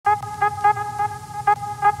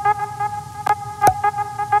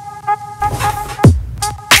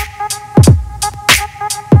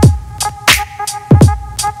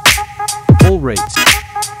All rates.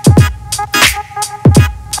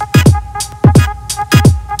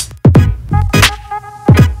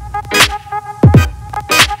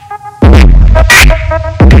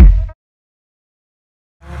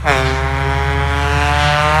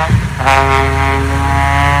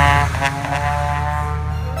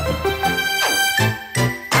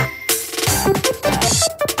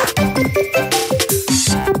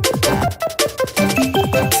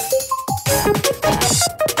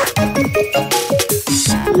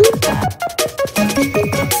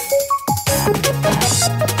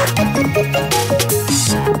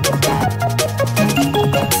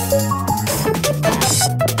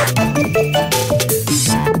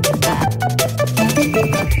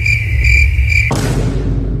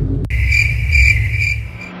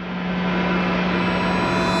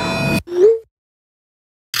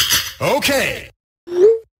 Okay.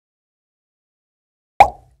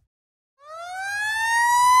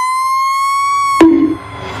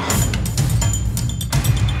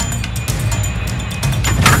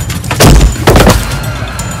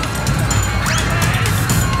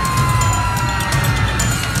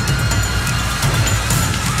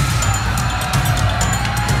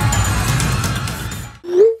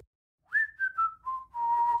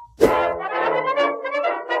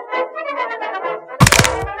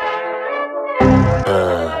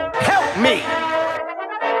 Help me!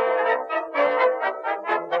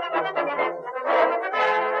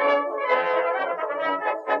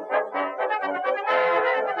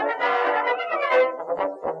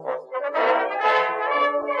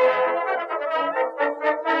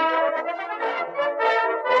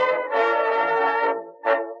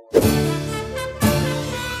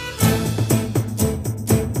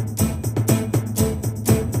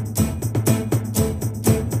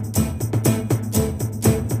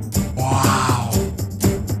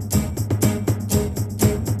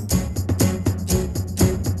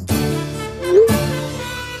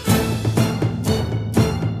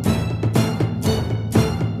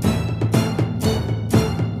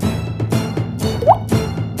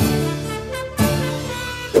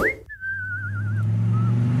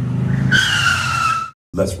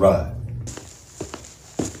 Let's ride.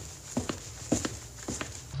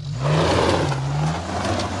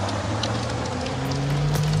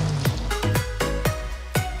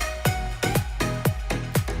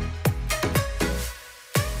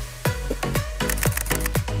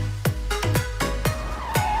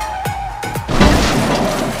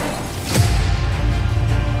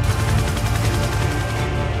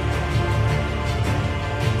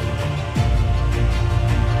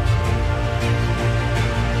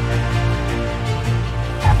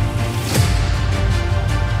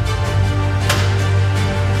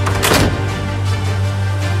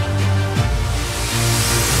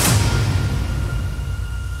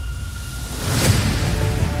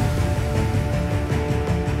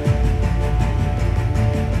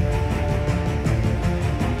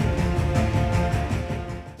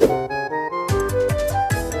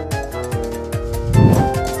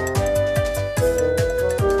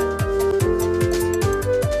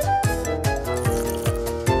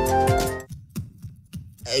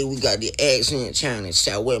 Hey, we got the accent challenge.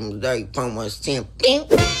 So with me today from us 10.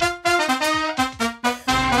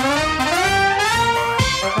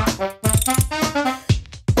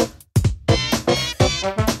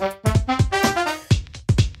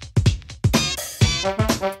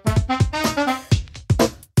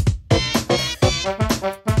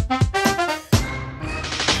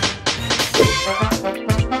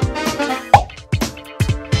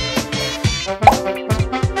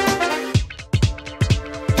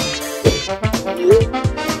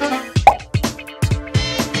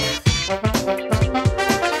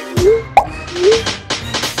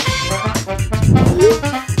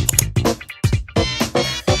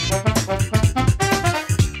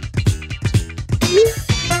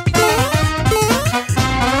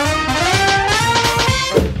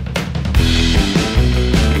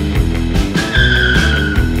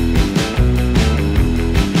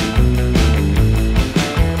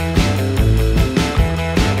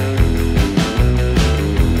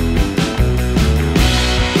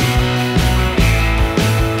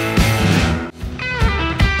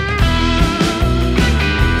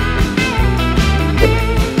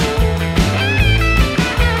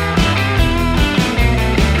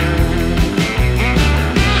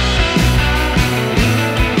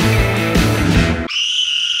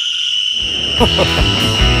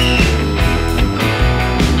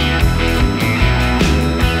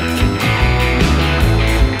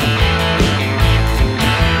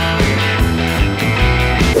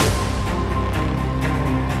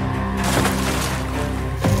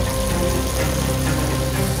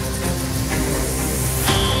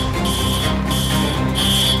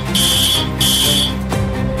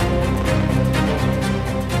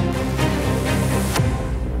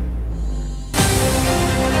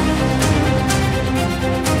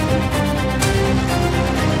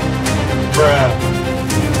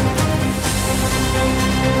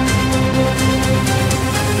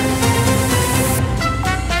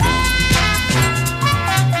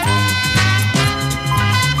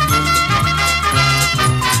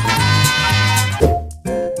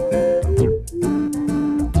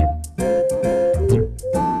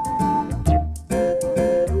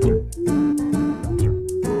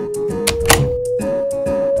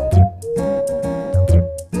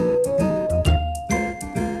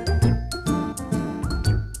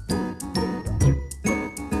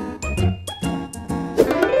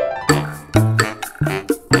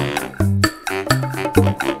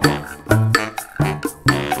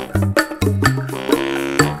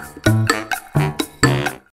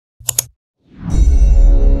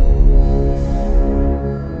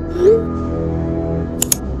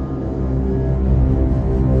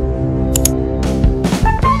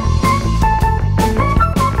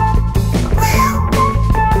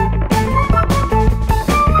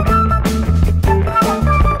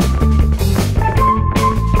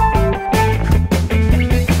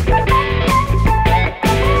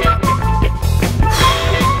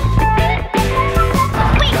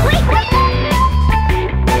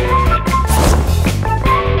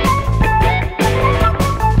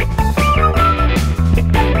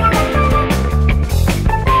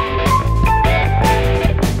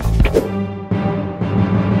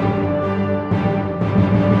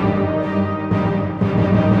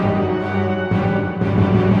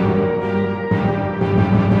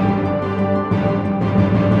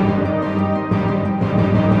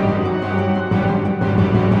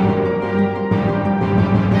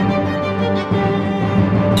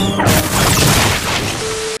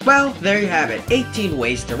 there you have it, 18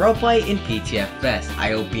 ways to roleplay in PTFS.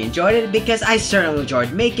 I hope you enjoyed it because I certainly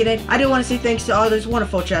enjoyed making it. I do want to say thanks to all those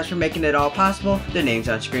wonderful chats for making it all possible. Their names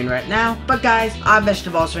on screen right now. But guys, I'm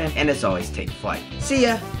MrBullsFan, and as always, take flight. See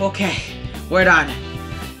ya. Okay, we're done.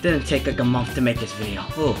 Didn't take like a month to make this video.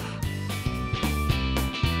 Oof.